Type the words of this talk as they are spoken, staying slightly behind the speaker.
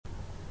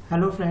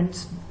Hello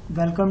friends,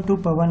 welcome to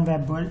Pawan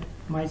Web World.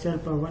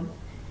 Myself Pawan.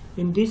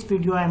 In this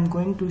video I am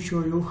going to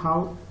show you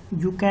how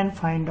you can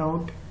find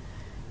out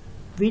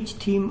which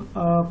theme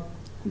a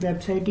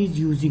website is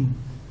using.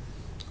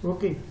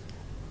 Okay,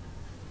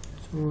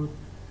 so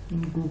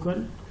in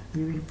Google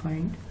we will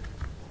find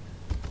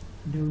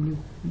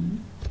WP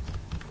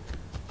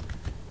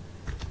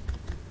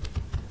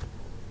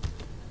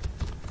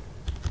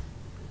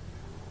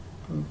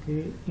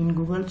in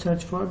Google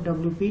search for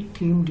WP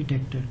theme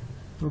detector.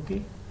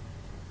 Okay,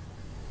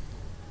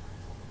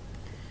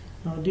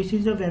 now this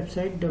is a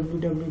website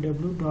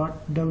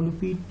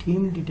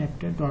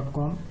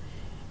www.wpthemedetector.com,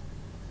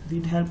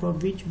 with help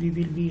of which we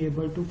will be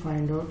able to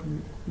find out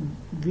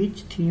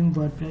which theme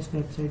WordPress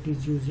website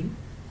is using.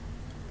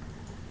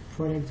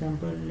 For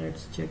example,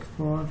 let's check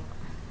for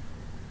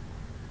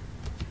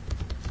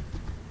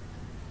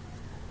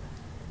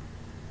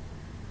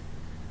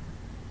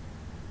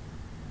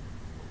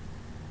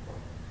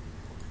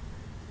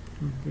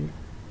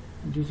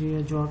this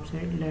is a job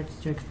site.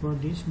 Let's check for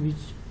this which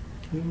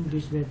theme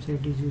this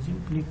website is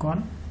using. Click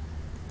on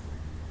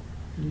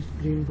this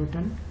green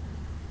button.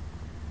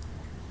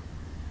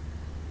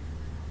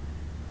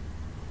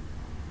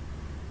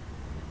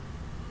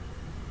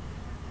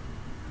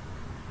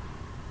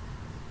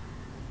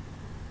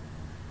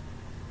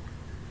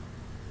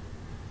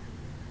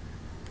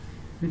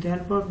 With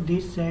help of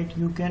this site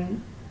you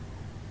can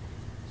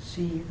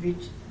see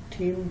which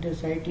theme the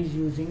site is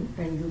using,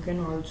 and you can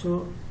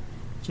also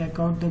check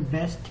out the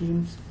best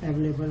themes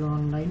available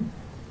online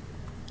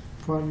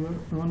for your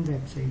own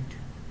website.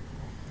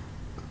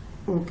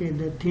 Okay,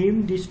 the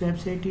theme this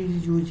website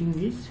is using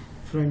is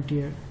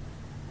Frontier.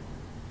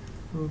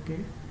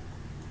 Okay,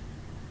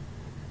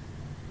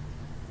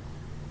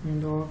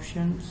 and the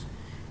options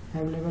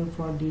available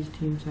for these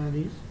themes are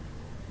these,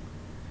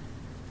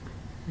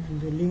 and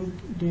the link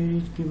there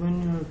is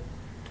given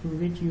through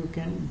which you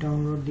can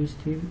download this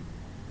theme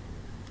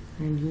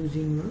and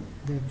using your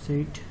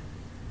website.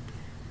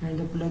 And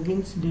the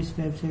plugins this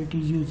website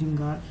is using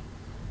are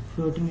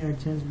Floating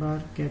AdSense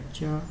Bar,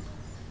 Captcha,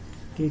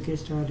 KK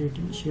Star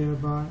Rating, Share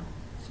Bar,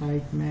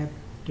 Sitemap,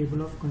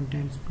 Table of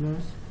Contents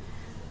Plus,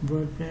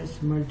 WordPress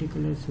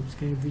Multicolor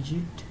Subscribe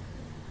Widget,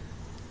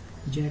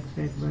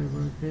 Jetpack by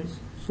WordPress.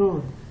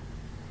 So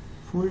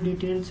full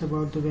details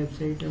about the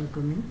website are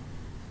coming.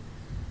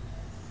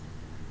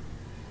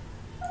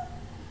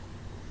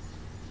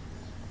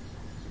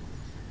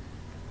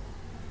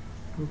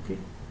 Okay,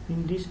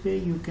 in this way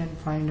you can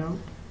find out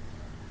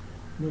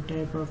the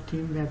type of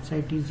theme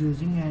website is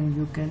using, and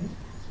you can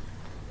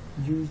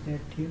use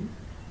that theme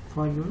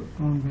for your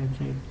own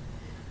website.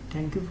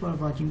 Thank you for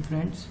watching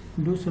friends.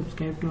 Do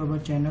subscribe to our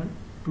channel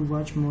to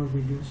watch more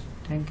videos.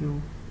 Thank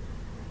you.